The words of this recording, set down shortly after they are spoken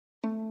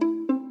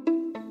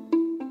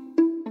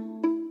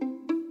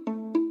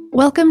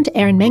Welcome to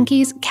Aaron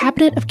Mahnke's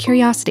Cabinet of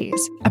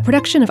Curiosities, a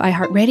production of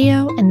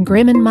iHeartRadio and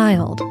Grim and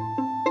Mild.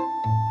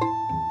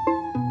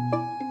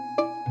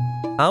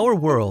 Our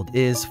world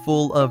is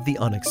full of the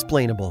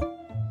unexplainable.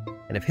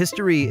 And if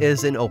history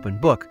is an open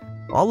book,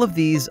 all of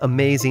these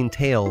amazing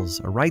tales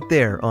are right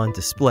there on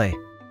display,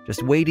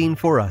 just waiting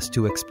for us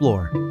to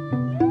explore.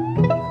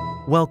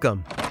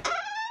 Welcome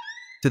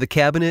to the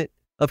Cabinet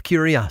of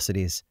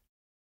Curiosities.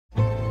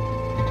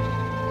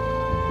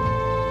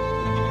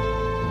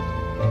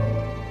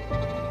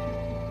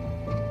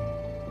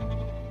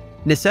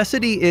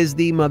 Necessity is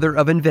the mother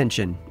of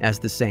invention, as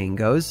the saying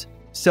goes.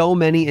 So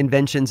many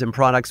inventions and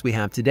products we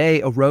have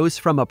today arose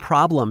from a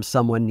problem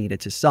someone needed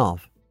to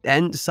solve.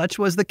 And such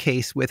was the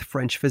case with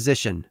French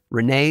physician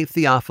René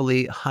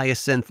Théophile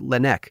Hyacinthe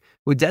Laennec,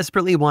 who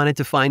desperately wanted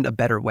to find a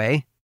better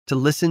way to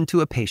listen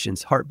to a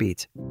patient's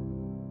heartbeat.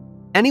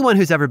 Anyone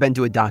who's ever been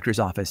to a doctor's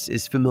office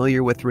is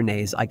familiar with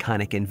René's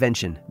iconic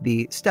invention,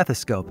 the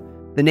stethoscope.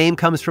 The name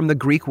comes from the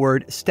Greek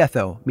word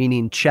stetho,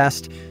 meaning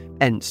chest,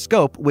 and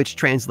scope, which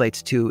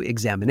translates to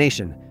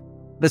examination.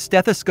 The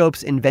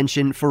stethoscope's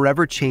invention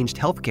forever changed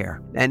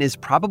healthcare and is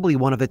probably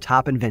one of the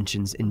top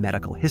inventions in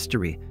medical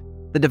history.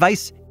 The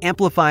device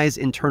amplifies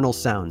internal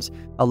sounds,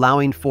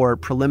 allowing for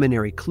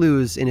preliminary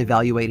clues in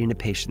evaluating a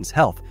patient's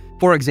health.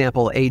 For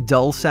example, a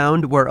dull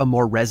sound where a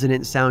more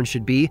resonant sound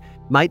should be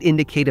might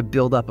indicate a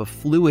buildup of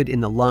fluid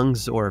in the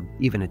lungs or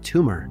even a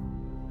tumor.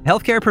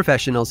 Healthcare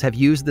professionals have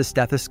used the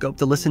stethoscope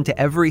to listen to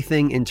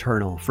everything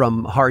internal,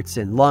 from hearts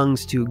and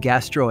lungs to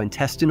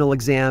gastrointestinal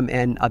exam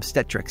and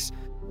obstetrics.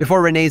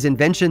 Before René's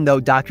invention, though,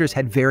 doctors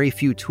had very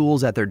few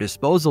tools at their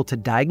disposal to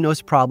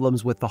diagnose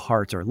problems with the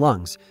heart or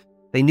lungs.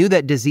 They knew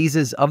that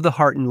diseases of the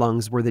heart and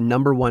lungs were the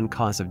number one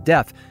cause of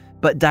death,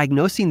 but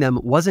diagnosing them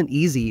wasn't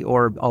easy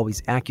or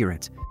always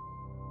accurate.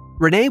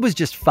 René was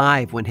just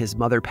 5 when his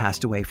mother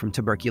passed away from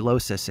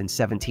tuberculosis in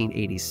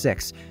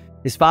 1786.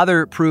 His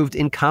father proved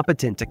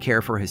incompetent to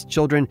care for his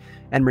children,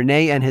 and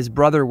René and his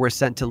brother were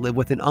sent to live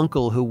with an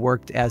uncle who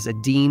worked as a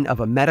dean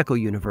of a medical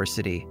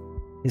university.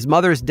 His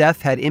mother's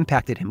death had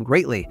impacted him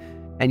greatly,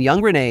 and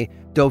young René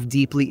dove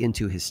deeply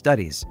into his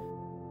studies.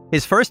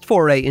 His first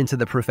foray into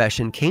the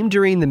profession came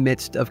during the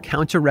midst of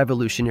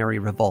counter-revolutionary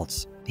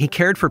revolts. He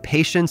cared for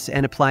patients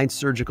and applied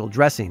surgical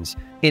dressings.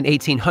 In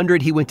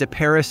 1800, he went to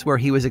Paris, where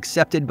he was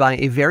accepted by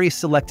a very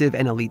selective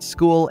and elite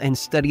school and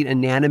studied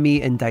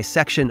anatomy and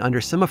dissection under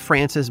some of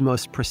France's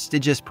most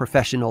prestigious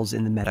professionals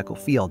in the medical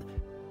field.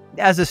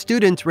 As a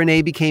student,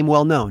 René became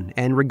well known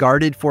and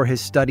regarded for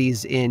his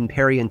studies in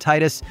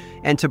periodontitis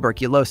and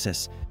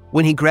tuberculosis.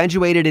 When he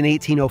graduated in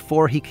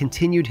 1804, he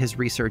continued his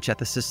research at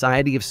the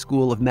Society of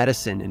School of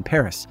Medicine in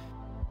Paris.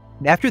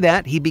 After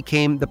that, he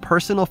became the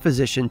personal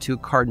physician to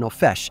Cardinal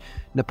Fesch,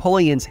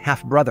 Napoleon's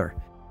half-brother.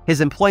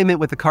 His employment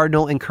with the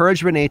cardinal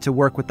encouraged René to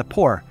work with the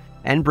poor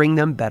and bring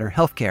them better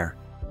health care.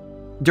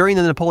 During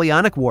the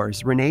Napoleonic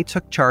Wars, René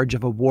took charge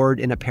of a ward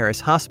in a Paris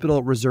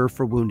hospital reserved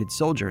for wounded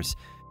soldiers.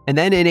 And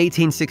then in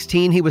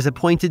 1816, he was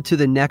appointed to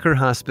the Necker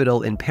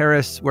Hospital in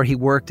Paris, where he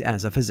worked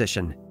as a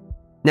physician.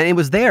 Now, it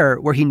was there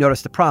where he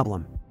noticed a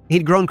problem.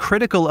 He'd grown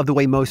critical of the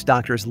way most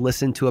doctors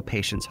listened to a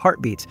patient's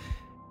heartbeat.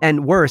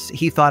 And worse,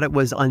 he thought it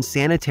was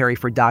unsanitary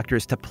for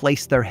doctors to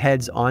place their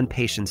heads on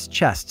patients'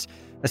 chests,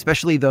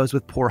 especially those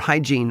with poor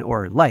hygiene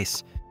or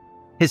lice.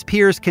 His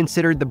peers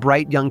considered the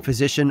bright young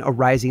physician a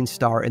rising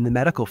star in the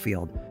medical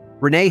field.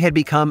 René had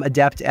become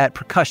adept at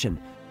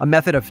percussion, a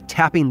method of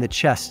tapping the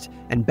chest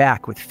and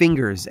back with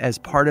fingers as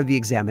part of the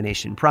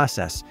examination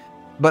process.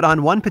 But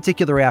on one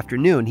particular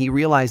afternoon, he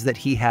realized that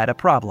he had a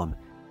problem.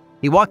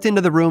 He walked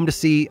into the room to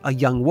see a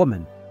young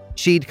woman.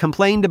 She'd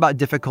complained about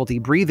difficulty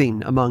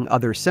breathing, among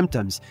other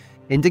symptoms,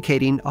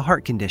 indicating a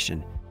heart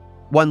condition.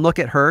 One look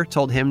at her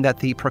told him that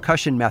the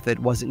percussion method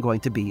wasn't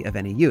going to be of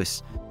any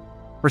use.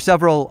 For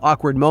several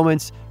awkward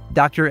moments,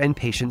 doctor and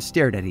patient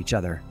stared at each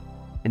other.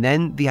 And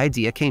then the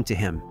idea came to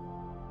him.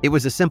 It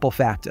was a simple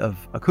fact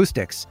of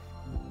acoustics.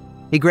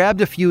 He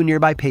grabbed a few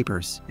nearby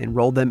papers and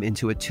rolled them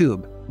into a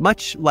tube,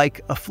 much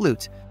like a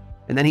flute,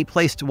 and then he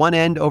placed one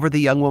end over the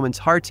young woman's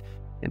heart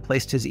and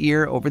placed his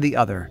ear over the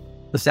other.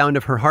 The sound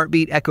of her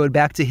heartbeat echoed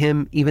back to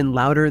him even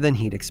louder than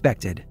he'd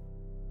expected.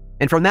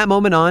 And from that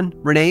moment on,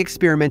 René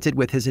experimented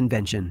with his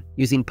invention,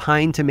 using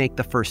pine to make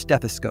the first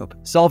stethoscope,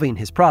 solving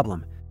his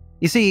problem.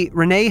 You see,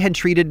 René had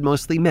treated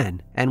mostly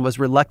men and was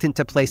reluctant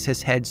to place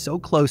his head so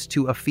close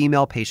to a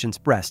female patient's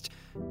breast,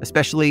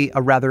 especially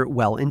a rather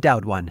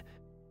well-endowed one.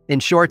 In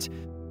short,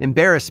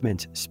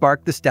 embarrassment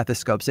sparked the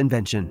stethoscope's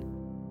invention.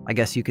 I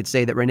guess you could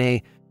say that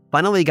René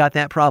finally got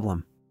that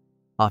problem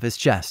off his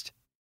chest.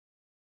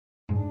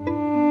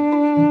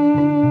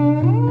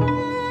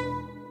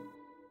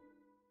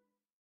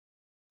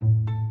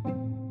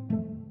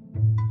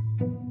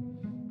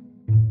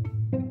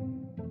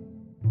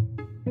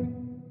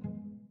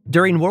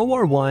 During World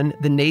War I,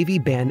 the Navy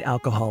banned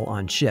alcohol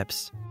on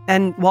ships.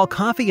 And while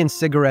coffee and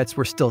cigarettes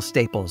were still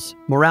staples,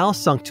 morale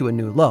sunk to a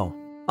new low.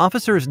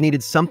 Officers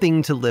needed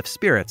something to lift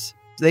spirits.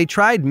 They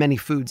tried many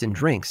foods and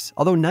drinks,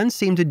 although none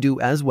seemed to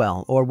do as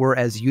well or were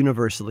as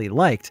universally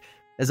liked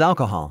as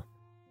alcohol.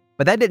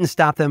 But that didn't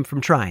stop them from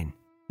trying.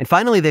 And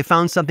finally, they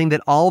found something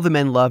that all the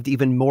men loved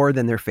even more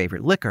than their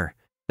favorite liquor.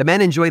 The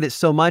men enjoyed it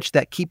so much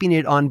that keeping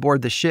it on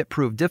board the ship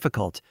proved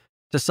difficult.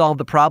 To solve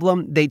the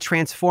problem, they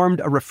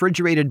transformed a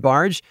refrigerated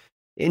barge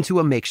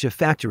into a makeshift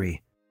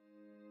factory.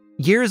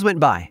 Years went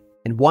by,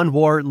 and one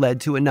war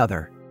led to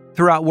another.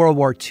 Throughout World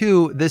War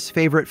II, this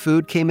favorite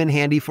food came in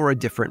handy for a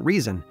different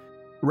reason: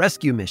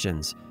 rescue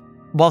missions.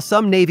 While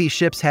some Navy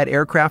ships had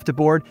aircraft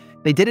aboard,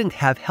 they didn't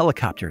have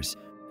helicopters.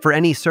 For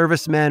any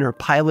serviceman or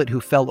pilot who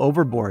fell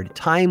overboard,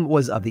 time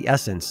was of the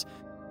essence.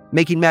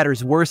 Making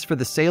matters worse for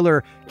the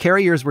sailor,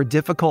 carriers were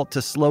difficult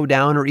to slow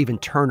down or even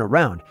turn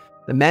around.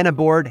 The men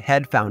aboard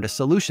had found a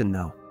solution,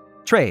 though: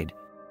 trade.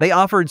 They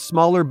offered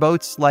smaller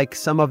boats, like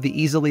some of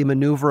the easily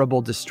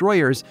maneuverable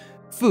destroyers,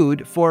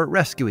 food for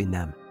rescuing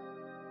them.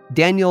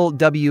 Daniel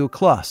W.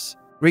 Kloss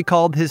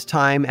recalled his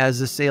time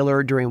as a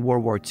sailor during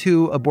World War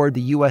II aboard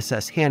the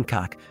USS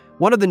Hancock,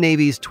 one of the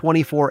Navy's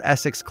 24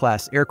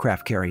 Essex-class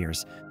aircraft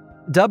carriers.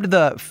 Dubbed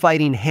the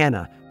Fighting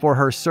Hannah for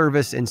her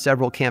service in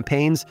several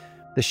campaigns,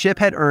 the ship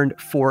had earned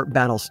 4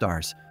 battle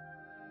stars.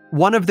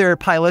 One of their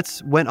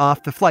pilots went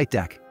off the flight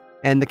deck,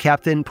 and the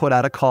captain put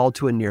out a call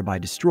to a nearby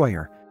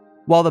destroyer.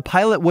 While the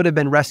pilot would have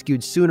been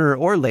rescued sooner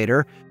or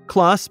later,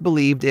 Kloss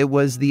believed it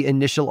was the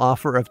initial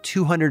offer of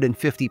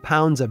 250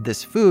 pounds of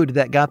this food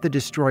that got the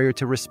destroyer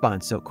to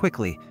respond so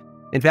quickly.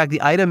 In fact,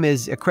 the item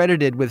is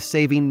accredited with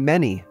saving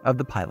many of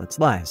the pilots'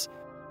 lives.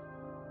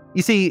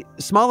 You see,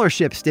 smaller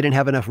ships didn't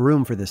have enough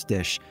room for this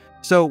dish,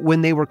 so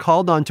when they were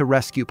called on to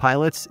rescue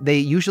pilots, they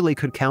usually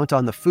could count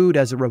on the food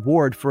as a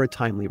reward for a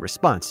timely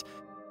response.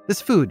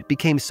 This food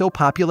became so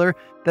popular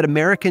that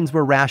Americans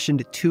were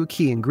rationed 2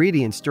 key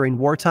ingredients during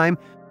wartime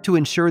to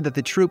ensure that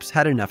the troops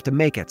had enough to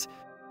make it.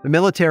 The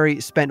military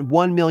spent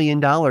 $1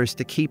 million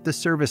to keep the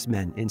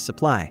servicemen in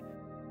supply.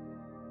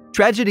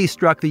 Tragedy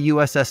struck the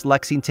USS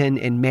Lexington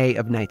in May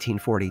of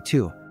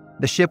 1942.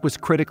 The ship was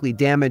critically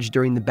damaged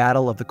during the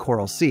Battle of the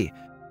Coral Sea.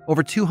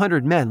 Over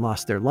 200 men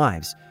lost their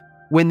lives.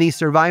 When the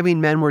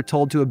surviving men were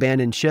told to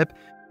abandon ship,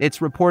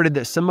 it's reported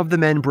that some of the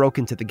men broke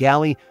into the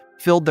galley,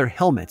 filled their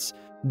helmets,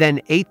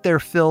 then ate their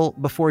fill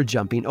before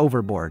jumping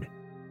overboard.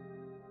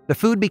 The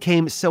food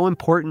became so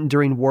important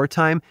during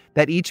wartime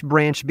that each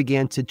branch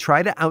began to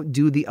try to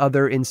outdo the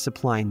other in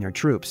supplying their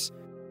troops.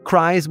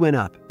 Cries went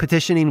up,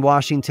 petitioning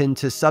Washington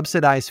to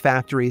subsidize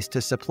factories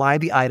to supply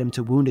the item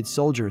to wounded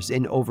soldiers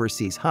in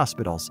overseas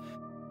hospitals.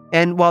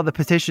 And while the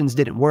petitions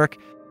didn't work,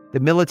 the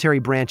military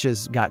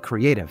branches got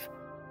creative.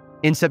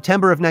 In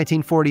September of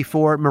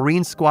 1944,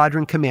 Marine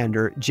Squadron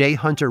Commander J.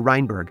 Hunter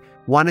Reinberg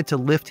wanted to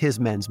lift his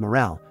men's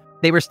morale.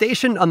 They were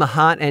stationed on the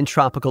hot and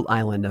tropical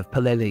island of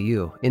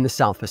Peleliu in the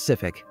South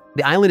Pacific.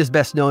 The island is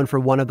best known for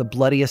one of the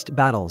bloodiest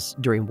battles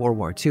during World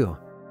War II.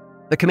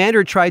 The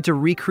commander tried to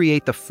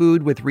recreate the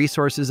food with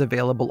resources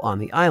available on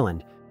the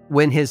island.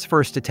 When his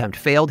first attempt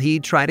failed, he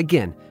tried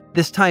again,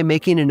 this time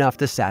making enough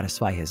to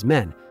satisfy his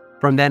men.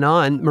 From then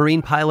on,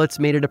 Marine pilots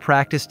made it a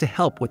practice to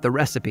help with the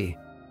recipe.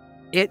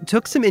 It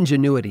took some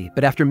ingenuity,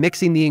 but after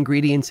mixing the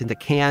ingredients into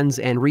cans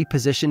and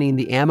repositioning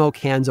the ammo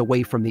cans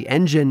away from the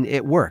engine,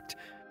 it worked.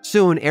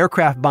 Soon,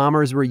 aircraft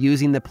bombers were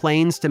using the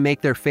planes to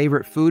make their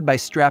favorite food by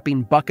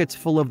strapping buckets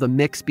full of the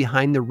mix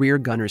behind the rear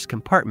gunner's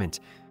compartment.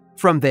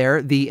 From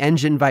there, the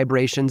engine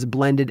vibrations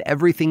blended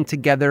everything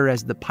together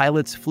as the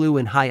pilots flew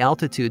in high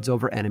altitudes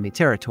over enemy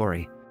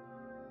territory.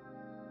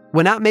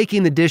 When not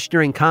making the dish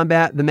during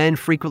combat, the men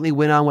frequently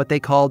went on what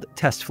they called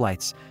test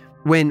flights.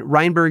 When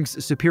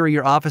Reinberg's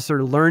superior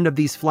officer learned of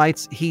these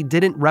flights, he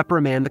didn't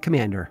reprimand the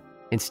commander.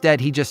 Instead,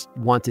 he just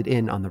wanted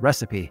in on the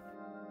recipe.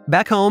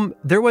 Back home,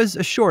 there was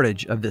a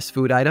shortage of this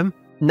food item,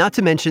 not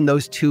to mention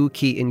those 2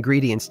 key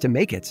ingredients to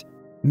make it: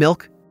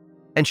 milk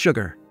and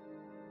sugar.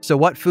 So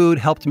what food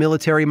helped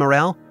military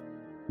morale?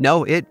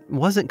 No, it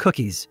wasn't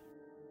cookies.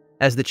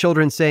 As the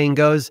children's saying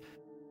goes,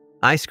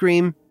 I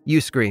scream, you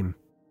scream.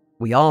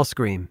 We all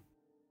scream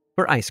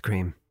for ice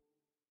cream.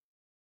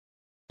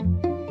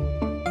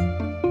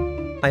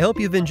 I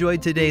hope you've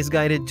enjoyed today's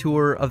guided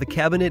tour of the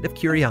Cabinet of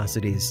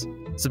Curiosities.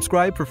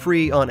 Subscribe for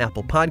free on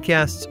Apple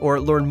Podcasts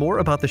or learn more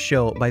about the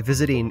show by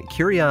visiting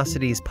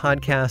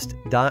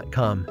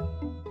curiositiespodcast.com.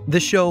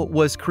 This show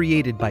was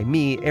created by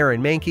me,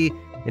 Aaron Mahnke,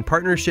 in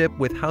partnership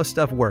with How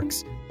Stuff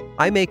Works.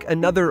 I make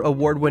another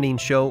award-winning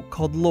show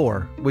called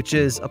Lore, which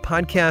is a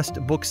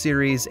podcast, book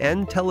series,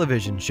 and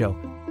television show,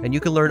 and you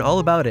can learn all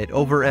about it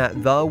over at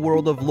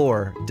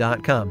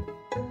theworldoflore.com.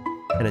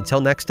 And until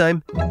next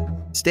time,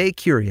 stay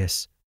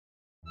curious.